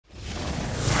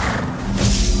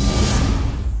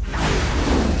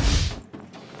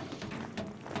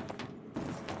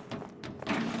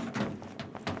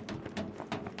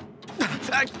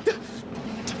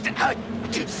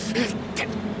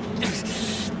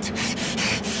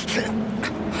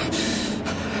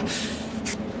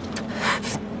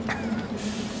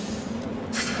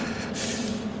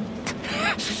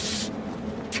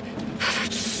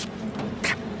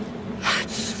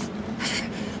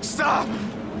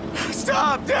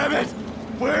Stop, damn it!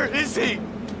 Where is he?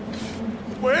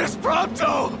 Where's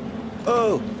Prompto?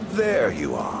 Oh, there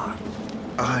you are.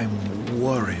 I'm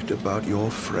worried about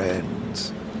your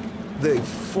friends. They've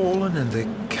fallen and they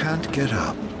can't get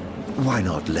up. Why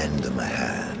not lend them a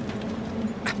hand?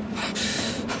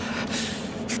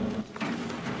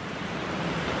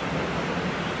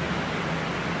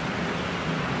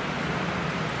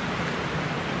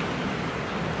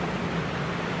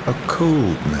 A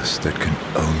coldness that can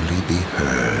only be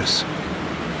hers.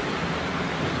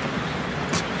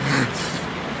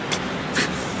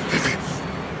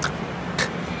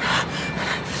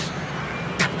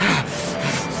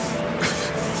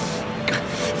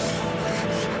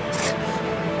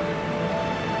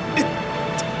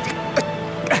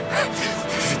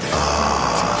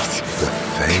 The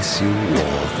face you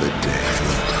wore the day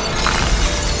you died.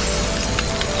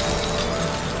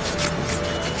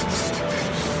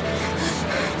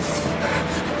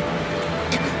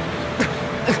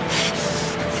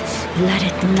 Let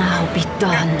it now be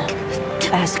done,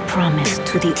 as promised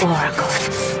to the Oracle.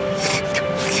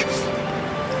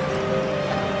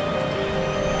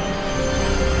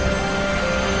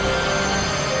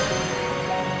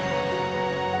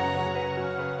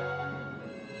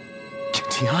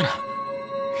 Tiana,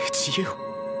 it's you.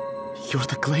 You're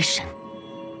the Glacian.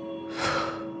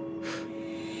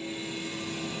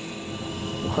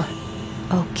 What?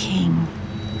 O King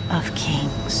of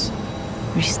Kings,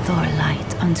 restore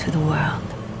light unto the world.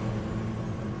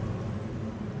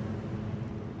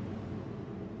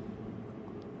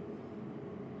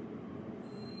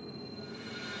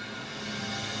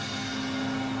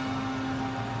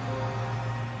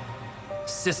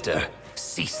 Sister,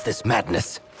 cease this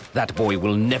madness. That boy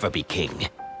will never be king.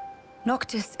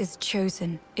 Noctis is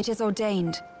chosen. It is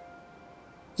ordained.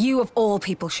 You of all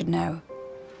people should know.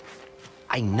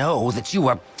 I know that you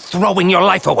are throwing your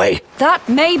life away. That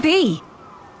may be.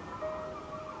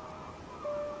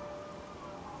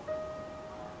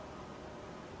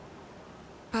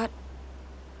 But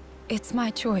it's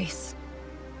my choice.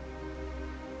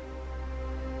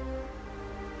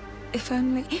 If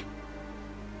only...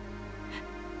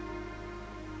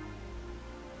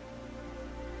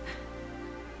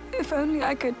 If only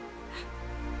I could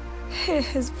hear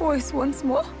his voice once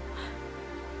more.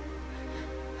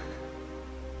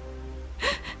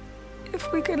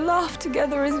 If we could laugh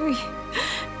together as we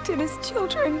did as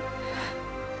children.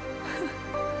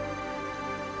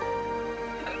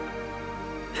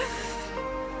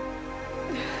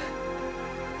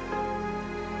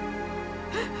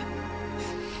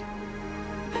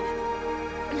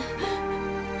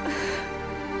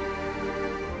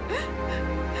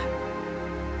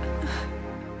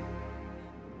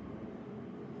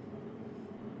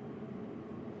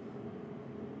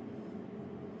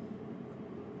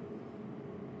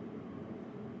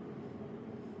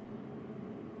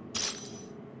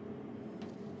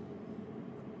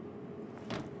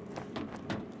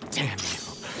 Damn you.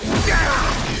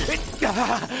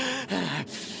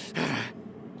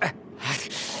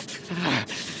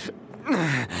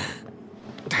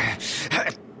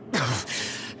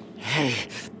 Hey,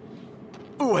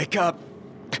 wake up.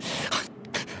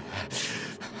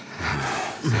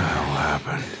 What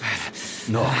happened?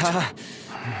 No.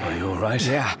 Are you all right?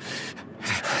 Yeah.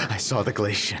 I saw the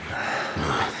Glacian.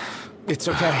 It's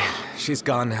okay. She's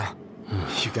gone now.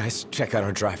 You guys check out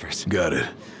our drivers. Got it.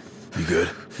 You good?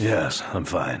 Yes, I'm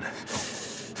fine.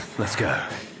 Let's go.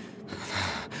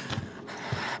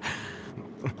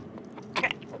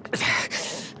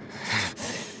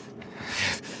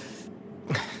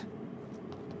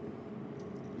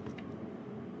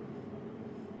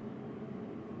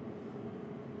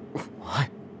 What?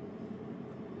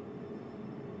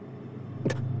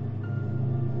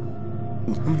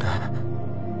 Luna.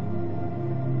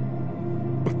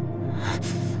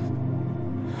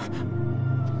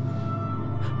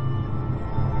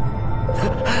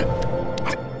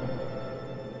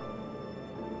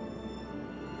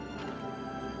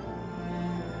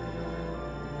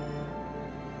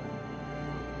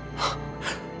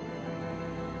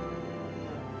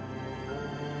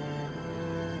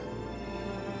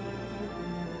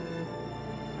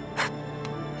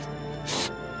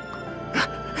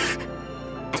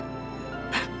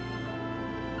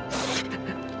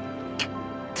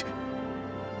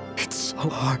 So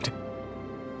hard.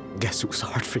 Guess it was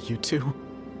hard for you too.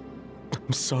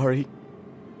 I'm sorry.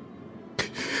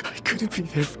 I couldn't be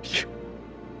there for you.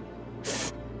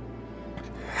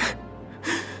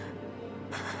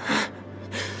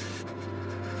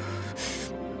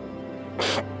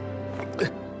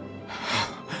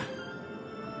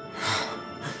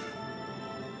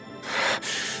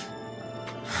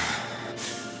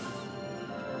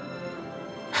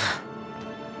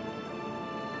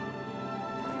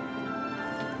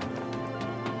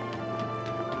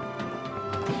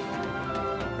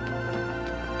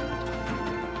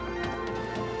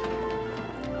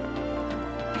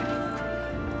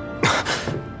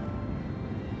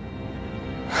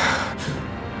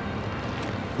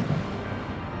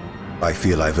 I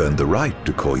feel I've earned the right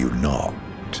to call you not.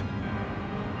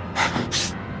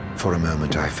 For a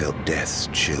moment I felt death's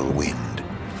chill wind.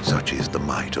 Such is the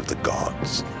might of the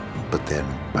gods. But then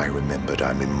I remembered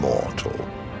I'm immortal.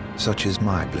 Such is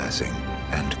my blessing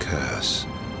and curse.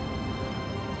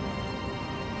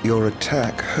 Your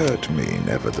attack hurt me,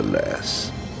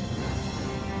 nevertheless.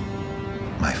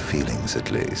 My feelings, at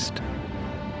least.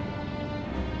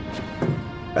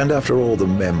 And after all the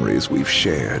memories we've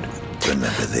shared,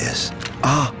 remember this.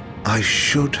 I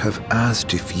should have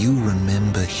asked if you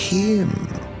remember him.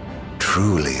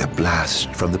 Truly a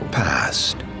blast from the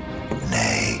past.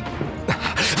 Nay.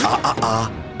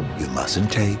 You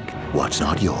mustn't take what's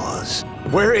not yours.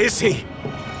 Where is he?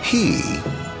 He?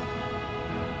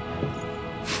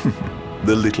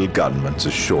 The little gunman's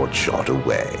a short shot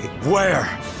away. Where?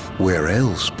 Where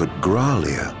else but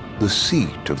Gralia, the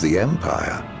seat of the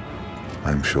Empire?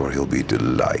 I'm sure he'll be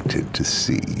delighted to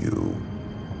see you.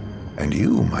 And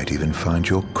you might even find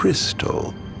your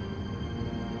crystal.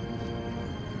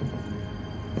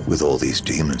 With all these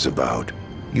demons about,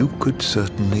 you could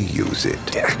certainly use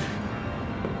it.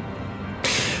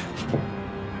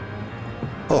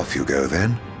 Off you go,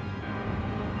 then.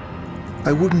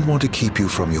 I wouldn't want to keep you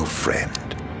from your friend.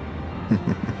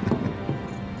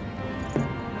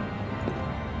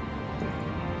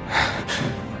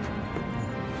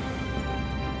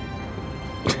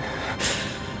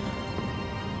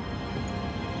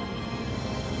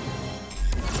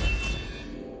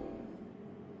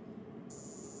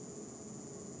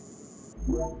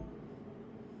 Well.